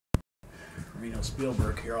Reno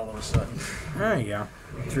Spielberg here all of a sudden. There you go.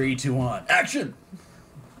 3, 2, 1, action!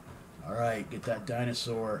 Alright, get that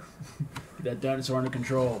dinosaur. Get that dinosaur under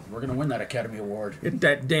control. We're gonna win that Academy Award. Get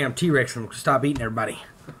that damn T-Rex from stop eating everybody.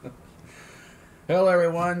 Hello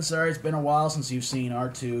everyone, sorry it's been a while since you've seen our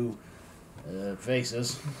two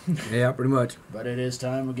faces. Yeah, pretty much. But it is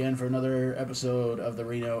time again for another episode of the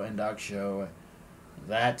Reno and Doc Show.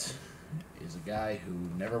 That is a guy who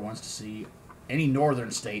never wants to see any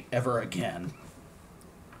northern state ever again.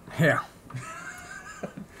 Yeah.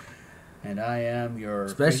 And I am your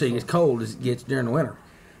Especially as cold as it gets during the winter.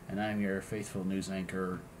 And I'm your faithful news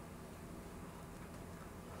anchor.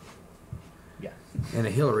 Yeah. And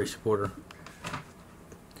a Hillary supporter.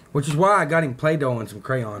 Which is why I got him Play-Doh and some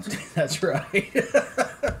crayons. That's right.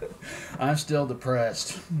 I'm still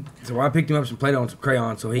depressed. So I picked him up some Play-Doh and some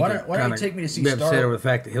crayons so he could don't you take me to see be Star upset over the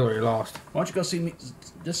fact that Hillary lost. Why don't you go see me?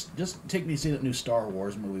 Just take me to see that new Star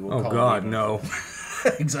Wars movie. We'll Oh, call God, it no.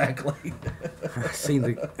 Exactly. I seen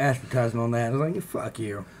the advertisement on that. I was like, fuck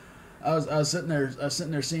you. I was sitting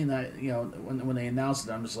there seeing that, you know, when they announced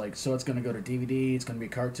it, I'm just like, so it's going to go to DVD, it's going to be a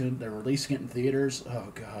cartoon, they're releasing it in theaters.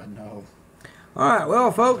 Oh God, no. All right,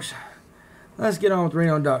 well, folks, let's get on with the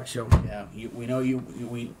Reno and Doc Show. Yeah, we know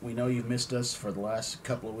you've missed us for the last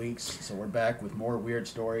couple of weeks, so we're back with more weird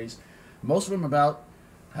stories. Most of them about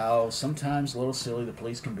how sometimes a little silly the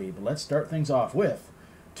police can be. But let's start things off with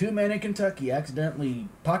 2 men in Kentucky accidentally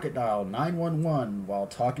pocket dialed 911 while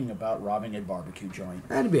talking about robbing a barbecue joint.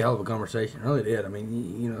 That had to be a hell of a conversation. It really did. I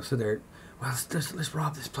mean, you know, sit there. Well, let's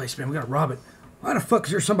rob this place, man. We got to rob it. Why the fuck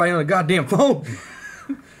is there somebody on the goddamn phone?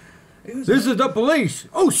 This is the police.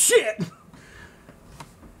 Oh, shit.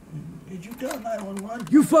 Did you dial 911?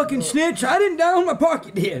 You fucking snitch. I didn't dial, my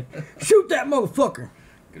pocket did. Shoot that motherfucker.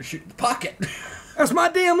 Gonna shoot the pocket. That's my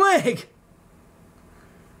damn leg.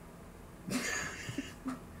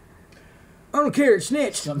 I don't care, it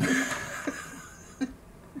snitched.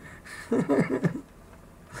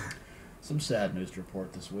 Some sad news to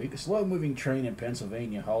report this week. A slow-moving train in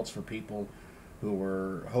Pennsylvania halts for people who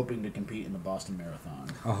were hoping to compete in the Boston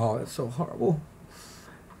Marathon. Oh, that's so horrible.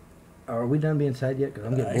 Are we done being sad yet? Because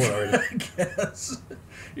I'm getting bored already. I guess.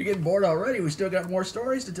 You're getting bored already? We still got more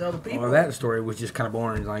stories to tell the people. Well, that story was just kind of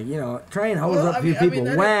boring. Like, you know, train holds up a few people.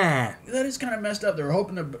 Why? That is kind of messed up. They were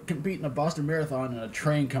hoping to compete in the Boston Marathon, and a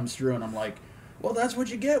train comes through, and I'm like, well, that's what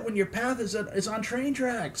you get when your path is on train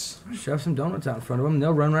tracks. Shove some donuts out in front of them, and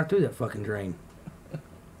they'll run right through that fucking train.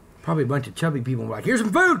 Probably a bunch of chubby people like, here's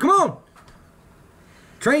some food, come on!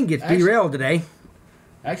 Train gets derailed today.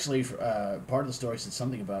 Actually, part of the story said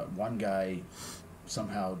something about one guy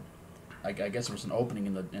somehow, I guess there was an opening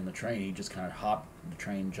in the train. He just kind of hopped the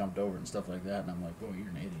train, jumped over it and stuff like that. And I'm like, "Boy, you're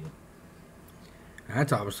an idiot."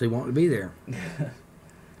 That's obviously wanting to be there.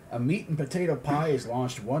 A meat and potato pie is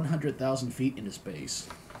launched 100,000 feet into space.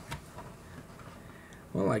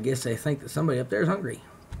 Well, I guess they think that somebody up there is hungry.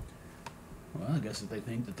 Well, I guess if they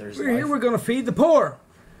think that there's We're here, we're going to feed the poor.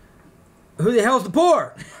 Who the hell's the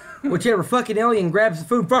poor? Whichever fucking alien grabs the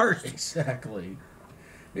food first. Exactly.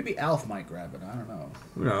 Maybe Alf might grab it. I don't know.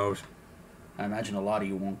 Who knows? I imagine a lot of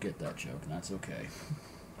you won't get that joke, and that's okay.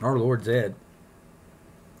 Our Lord Zed.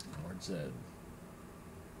 Lord Zed.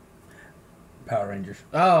 Power Rangers.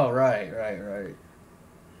 Oh, right.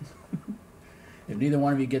 If neither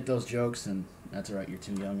one of you get those jokes, then that's all right. You're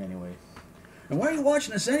too young anyway. And why are you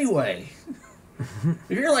watching this anyway?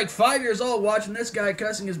 If you're like 5 years old watching this guy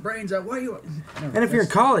cussing his brains out, why are you... And if you're in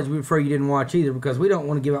college, we prefer you didn't watch either because we don't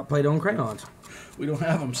want to give out Play-Doh and crayons. We don't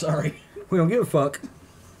have them, sorry. We don't give a fuck.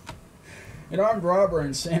 An armed robber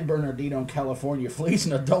in San Bernardino, California flees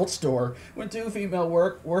an adult store when 2 female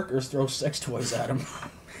workers throw sex toys at him.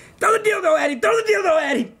 Throw the dildo at him! Throw the dildo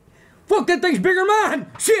at him! Fuck, that thing's bigger than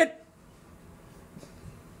mine! Shit!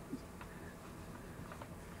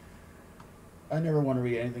 I never want to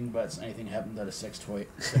read anything about anything happened at a sex toy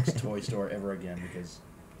store ever again because,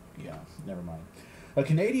 yeah, never mind. A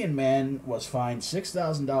Canadian man was fined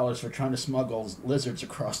 $6,000 for trying to smuggle lizards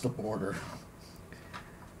across the border.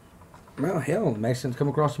 Well, hell, the Mexicans come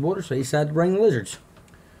across the border, so he decided to bring the lizards.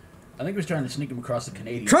 I think he was trying to sneak them across the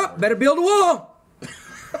Canadian Trump, border. better build a wall!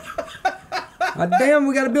 Damn,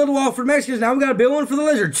 we got to build a wall for Mexicans, now we got to build one for the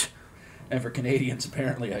lizards. And for Canadians,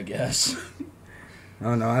 apparently, I guess.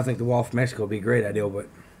 Oh, no, I think the wall for Mexico would be a great idea, but...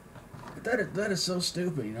 That is so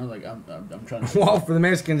stupid, you know, like, I'm trying to... Wall for the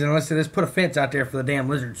Mexicans, and let's just put a fence out there for the damn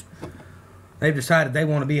lizards. They've decided they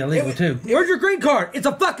want to be illegal, too. Where's your green card? It's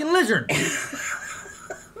a fucking lizard!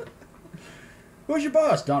 Who's your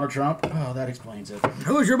boss? Donald Trump? Oh, that explains it.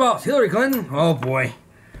 Who's your boss? Hillary Clinton? Oh, boy.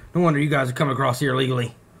 No wonder you guys are coming across here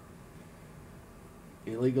illegally.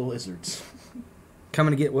 Illegal lizards.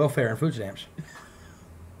 coming to get welfare and food stamps.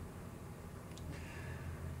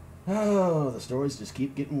 Oh, the stories just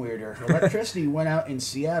keep getting weirder. Electricity went out in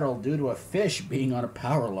Seattle due to a fish being on a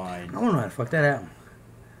power line. I want to know how the fuck that happened.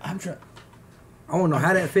 I'm trying. I want to know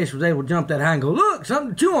how that fish was able to jump that high and go, look, something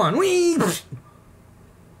to chew on. Whee!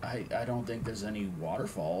 I don't think there's any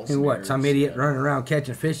waterfalls. And what, some idiot running around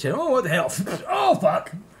catching fish said, oh, what the hell? Oh,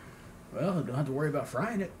 fuck. Well, don't have to worry about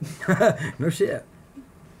frying it. No shit.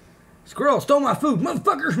 Squirrel stole my food,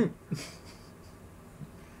 motherfucker.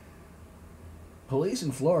 Police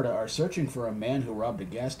in Florida are searching for a man who robbed a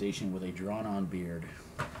gas station with a drawn-on beard.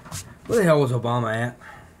 Where the hell was Obama at?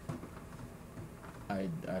 I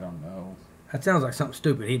don't know. That sounds like something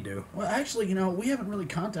stupid he'd do. Well, actually, you know, we haven't really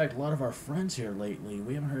contacted a lot of our friends here lately.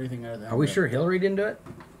 We haven't heard anything out of them. Are we sure Hillary didn't do it?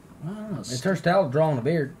 Well, I don't know. It's her style of drawing a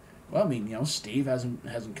beard. Well, I mean, you know, Steve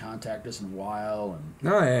hasn't contacted us in a while, and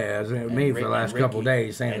No, yeah, it's me for the last couple of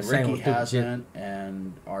days saying and the same Ricky old stupid shit. hasn't,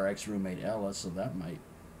 and our ex-roommate Ella, so that might.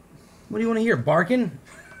 What do you want to hear, barking?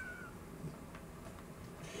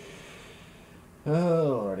 Oh,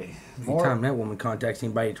 Lordy. Anytime that woman contacts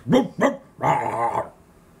anybody, it's... Whoop, whoop, rah.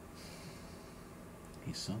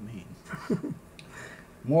 He's so mean.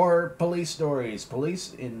 More police stories.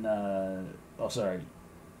 Police in... oh, sorry.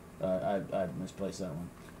 I misplaced that one.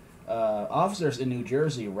 Officers in New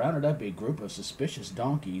Jersey rounded up a group of suspicious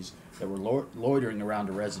donkeys that were loitering around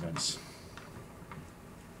a residence.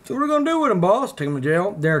 So what are we going to do with them, boss? Take them to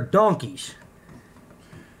jail? They're donkeys.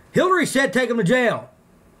 Hillary said take them to jail.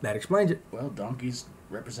 That explains it. Well, donkeys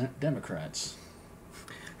represent Democrats.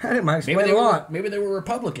 That might explain a lot. Maybe they were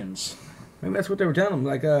Republicans. Maybe that's what they were telling them.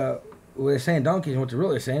 Like, what they're saying donkeys, and what they're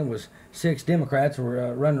really saying was 6 Democrats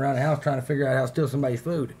were running around the house trying to figure out how to steal somebody's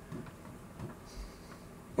food.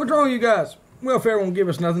 What's wrong with you guys? Welfare won't give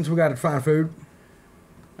us nothing, so we got to find food.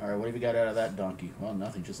 All right, what have you got out of that donkey? Well,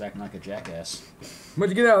 nothing, just acting like a jackass.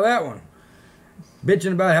 What'd you get out of that one?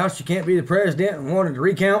 Bitching about how she can't be the president and wanted to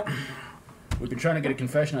recount. We've been trying to get a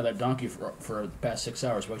confession out of that donkey for the past 6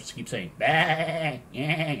 hours, but we just keep saying, bah,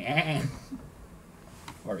 yeah.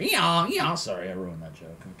 Or, yeah. Sorry, I ruined that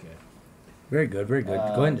joke. Okay. Very good, very good.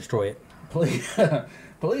 Go ahead and destroy it.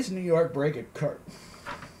 Police in New York break a car.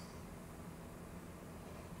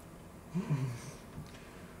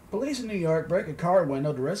 Police in New York break a car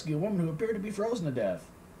window to rescue a woman who appeared to be frozen to death.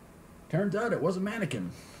 Turns out it was a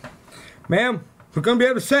mannequin. Ma'am, we're going to be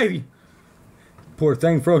able to save you. Poor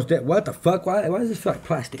thing froze to death. What the fuck? Why does this feel like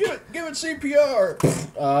plastic? Give it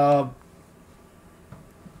CPR.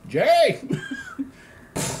 Jay!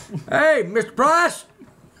 Hey, Mr. Price!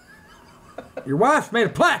 Your wife's made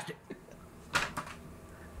of plastic.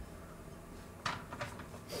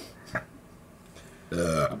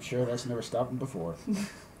 I'm sure that's never stopped him before.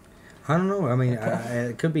 I don't know. I mean,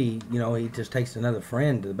 it could be, you know, he just takes another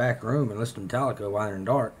friend to the back room and listens to Metallica while they're in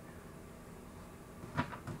the dark.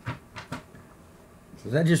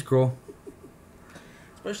 Is that just cruel?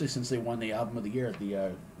 Especially since they won the Album of the Year at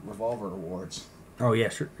the Revolver Awards. Oh, yeah,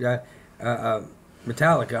 sure.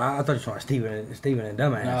 Metallica, I thought you were talking about Steven and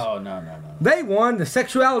Dumbass. No. They won the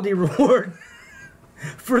sexuality reward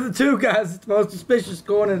for the 2 guys that's most suspicious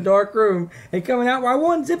going in a dark room and coming out while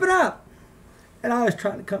one zipping up. And I was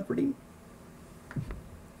trying to comfort him.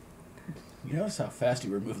 You notice how fast he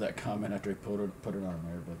removed that comment after he put it on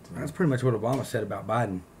there. But That's pretty much what Obama said about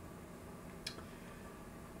Biden.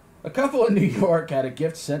 a couple in New York had a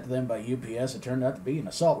gift sent to them by UPS. It turned out to be an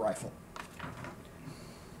assault rifle.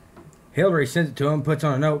 Hillary sends it to him, puts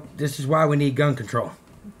on a note, this is why we need gun control.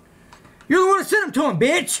 You're the one that sent them to him,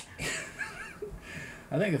 bitch!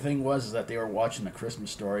 I think the thing was that they were watching The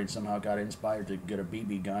Christmas Story and somehow got inspired to get a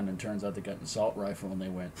BB gun, and turns out they got an assault rifle, and they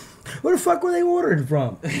went, Where the fuck were they ordering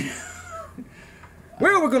from?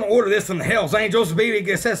 Well, we're going to order this from the Hells Angels. BB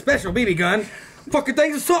gets that special BB gun. Fucking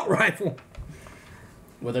thing's assault rifle.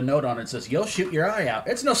 with a note on it that says, you'll shoot your eye out.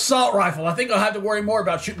 It's an assault rifle. I think I'll have to worry more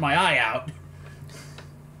about shooting my eye out.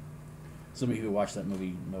 Somebody who watched that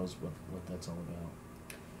movie knows what that's all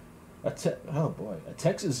about. Oh boy. A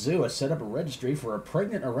Texas zoo has set up a registry for a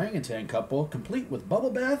pregnant orangutan couple, complete with bubble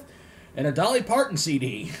bath and a Dolly Parton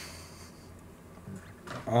CD.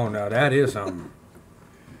 Oh, no, that is something.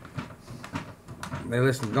 They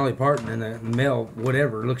listen to Dolly Parton, and the male,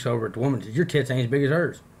 whatever, looks over at the woman and says, your tits ain't as big as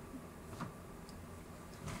hers.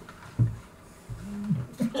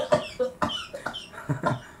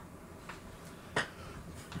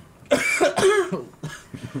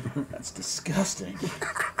 That's disgusting.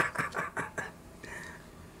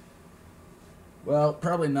 Well,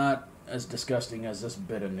 probably not as disgusting as this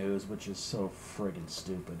bit of news, which is so friggin'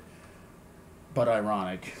 stupid. But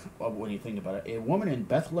ironic when you think about it. A woman in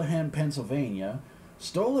Bethlehem, Pennsylvania,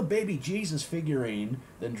 stole a baby Jesus figurine,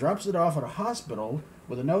 then drops it off at a hospital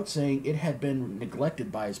with a note saying it had been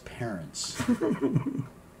neglected by his parents.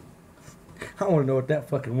 I want to know what that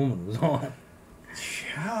fucking woman was on.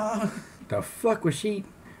 Yeah. The fuck was she?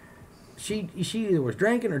 She either was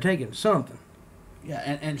drinking or taking something. Yeah,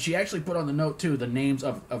 and she actually put on the note, too, the names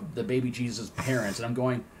of the baby Jesus' parents. And I'm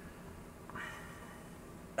going...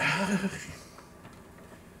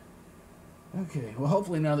 Okay, well,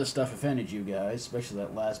 hopefully none of this stuff offended you guys, especially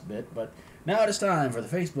that last bit. But now it is time for the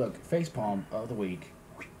Facebook Facepalm of the Week.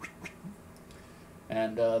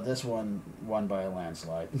 And this one won by a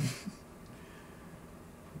landslide.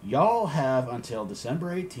 Y'all have until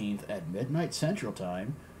December 18th at midnight Central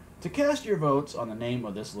Time to cast your votes on the name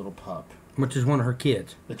of this little pup. Which is one of her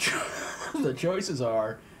kids. The choices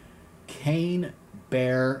are Cane,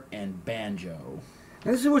 Bear, and Banjo.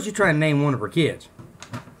 Now, this is what you try to name one of her kids.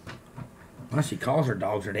 Well, she calls her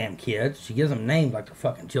dogs her damn kids. She gives them names like they're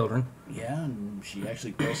fucking children. Yeah, and she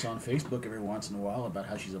actually posts on Facebook every once in a while about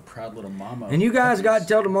how she's a proud little mama. And you guys got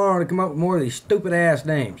till tomorrow to come up with more of these stupid ass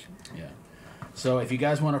names. Yeah. So if you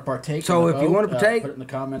guys want to partake, so in the if you vote, want to partake, put it in the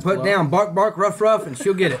comments. Put below. down bark, bark, rough, rough, and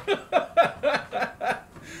she'll get it.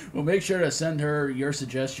 Well, make sure to send her your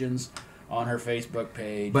suggestions on her Facebook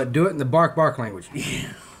page. But do it in the bark, bark language.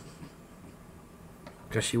 Yeah.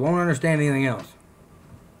 Because she won't understand anything else.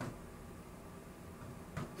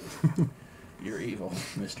 You're evil,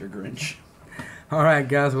 Mr. Grinch. All right,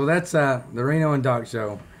 guys. Well, that's the Reno and Doc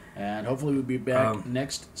Show. And hopefully we'll be back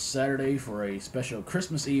next Saturday for a special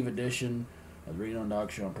Christmas Eve edition of the Reno and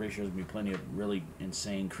Doc Show. I'm pretty sure there's going to be plenty of really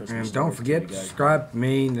insane Christmas And don't stories forget you to guys. subscribe to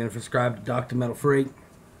me and then subscribe to Dr. Metal Freak.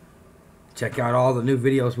 Check out all the new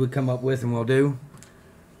videos we come up with and we'll do.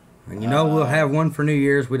 And you know we'll have one for New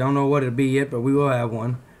Year's. We don't know what it'll be yet, but we will have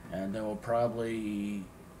one. And then we'll probably,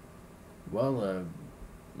 well,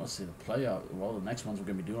 let's see, the playoff. Well, the next ones we're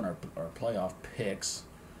going to be doing our playoff picks.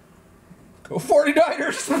 Go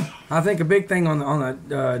 49ers! I think a big thing on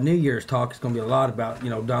the New Year's talk is going to be a lot about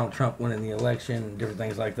Donald Trump winning the election and different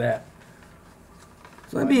things like that.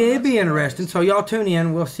 So it'd be interesting. So y'all tune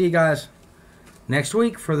in. We'll see you guys next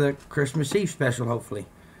week for the Christmas Eve special, hopefully.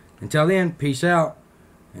 Until then, peace out,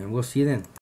 and we'll see you then.